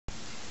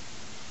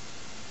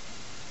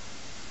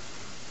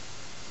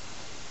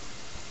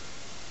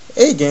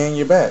Hey gang,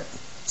 you're back.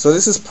 So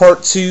this is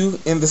part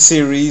 2 in the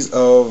series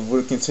of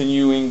we're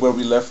continuing where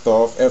we left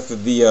off after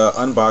the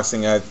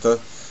unboxing.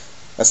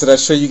 I said I'd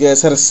show you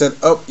guys how to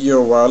set up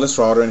your wireless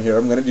router in here.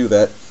 I'm going to do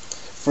that.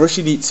 First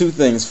you need two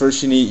things.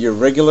 First you need your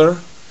regular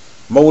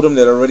modem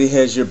that already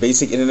has your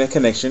basic internet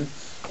connection,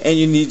 and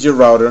you need your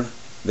router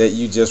that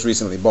you just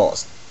recently bought.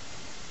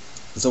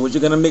 So what you're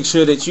going to make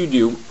sure that you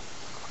do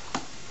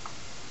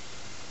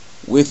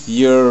with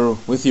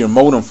your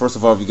modem, first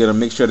of all, you're going to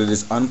make sure that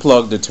it's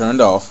unplugged or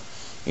turned off.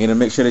 You're going to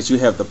make sure that you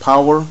have the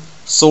power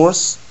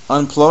source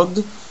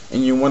unplugged,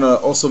 and you want to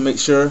also make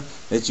sure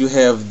that you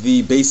have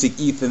the basic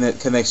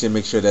Ethernet connection,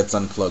 make sure that's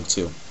unplugged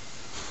too.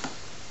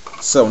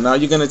 So now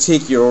you're going to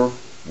take your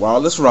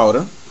wireless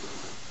router,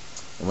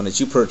 the one that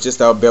you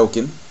purchased, our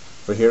Belkin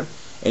for here,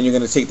 and you're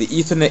going to take the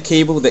Ethernet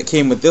cable that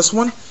came with this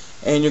one,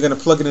 and you're going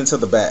to plug it into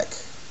the back.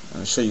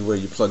 I'll show you where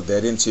you plug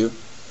that into.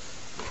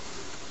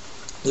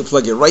 You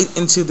plug it right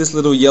into this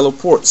little yellow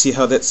port. See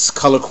how that's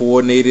color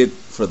coordinated?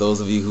 For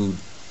those of you who,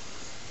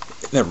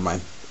 never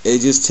mind. You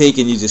just take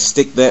and you just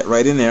stick that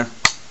right in there.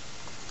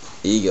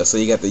 There you go. So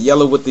you got the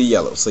yellow with the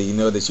yellow, so you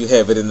know that you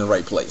have it in the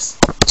right place.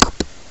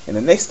 And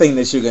the next thing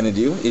that you're going to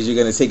do is you're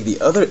going to take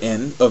the other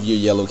end of your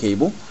yellow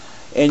cable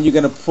and you're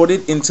going to put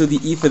it into the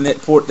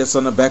Ethernet port that's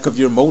on the back of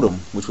your modem,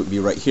 which would be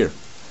right here.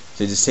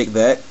 So just take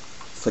that,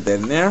 put that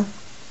in there,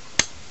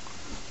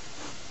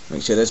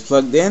 make sure that's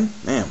plugged in,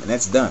 and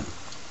that's done.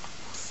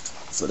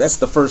 So that's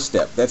the first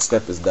step. That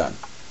step is done.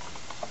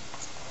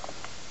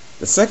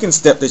 The second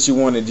step that you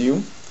want to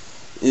do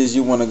is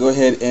you want to go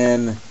ahead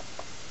and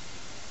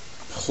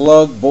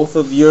plug both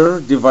of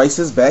your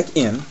devices back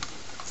in.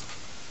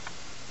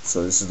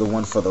 So this is the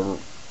one for the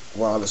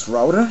wireless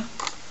router.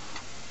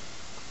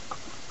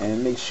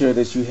 And make sure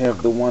that you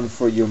have the one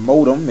for your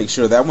modem. Make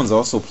sure that one's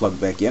also plugged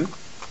back in.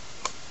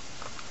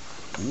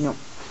 Yep.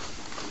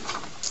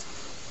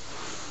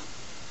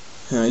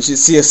 You should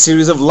see a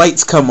series of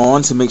lights come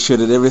on to make sure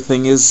that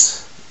everything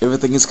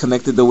is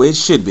connected the way it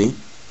should be.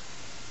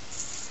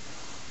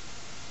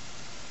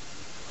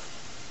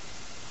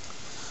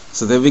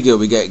 So there we go.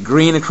 We got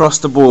green across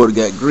the board. We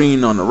got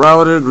green on the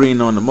router,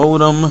 green on the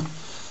modem.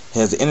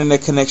 Has the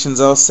internet connections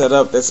all set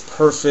up. That's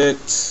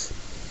perfect.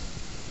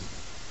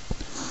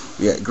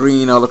 We got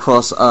green all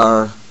across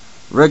our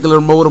regular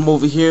modem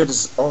over here.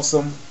 This is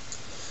awesome.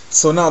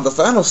 So now the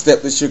final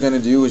step that you're going to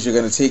do is you're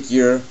going to take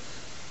your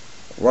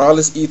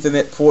wireless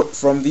Ethernet port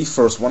from the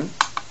first one,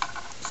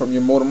 from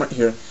your modem right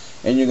here,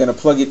 and you're going to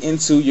plug it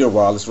into your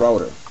wireless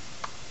router.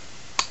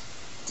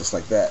 Just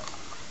like that.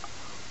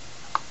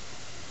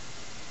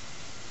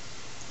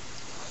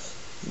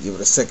 Give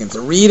it a second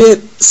to read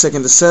it,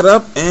 second to set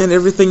up, and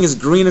everything is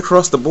green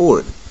across the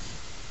board.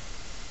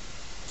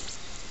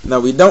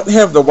 Now we don't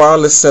have the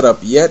wireless setup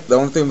yet. The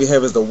only thing we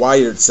have is the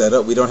wired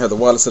setup. We don't have the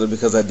wireless setup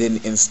because I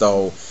didn't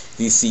install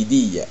the CD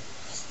yet.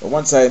 But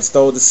once I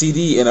install the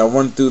CD and I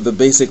run through the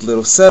basic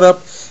little setup,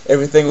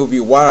 everything will be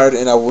wired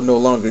and I will no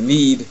longer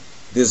need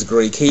this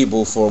gray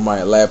cable for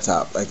my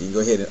laptop. I can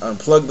go ahead and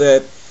unplug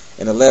that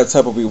and the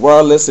laptop will be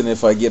wireless, and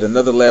if I get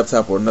another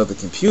laptop or another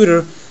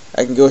computer,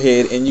 I can go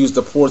ahead and use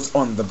the ports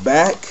on the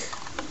back.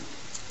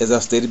 As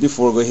I've stated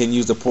before, go ahead and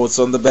use the ports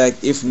on the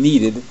back if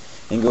needed,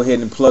 and go ahead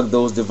and plug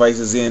those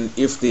devices in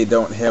if they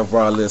don't have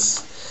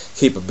wireless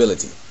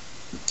capability.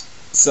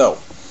 So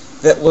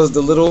that was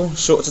the little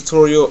short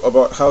tutorial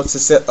about how to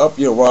set up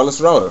your wireless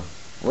router.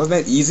 Wasn't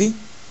that easy?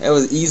 That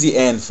was easy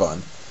and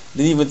fun.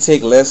 Didn't even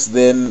take less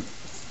than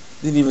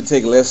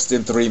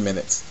 3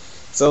 minutes.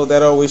 So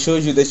that always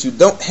shows you that you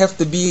don't have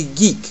to be a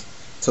geek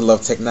to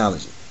love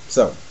technology.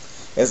 So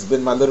that's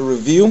been my little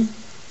review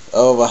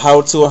of a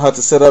how to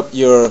set up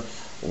your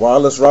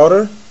wireless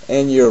router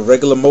and your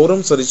regular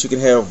modem so that you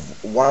can have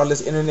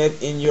wireless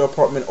internet in your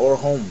apartment or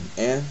home.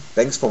 And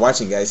thanks for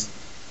watching, guys.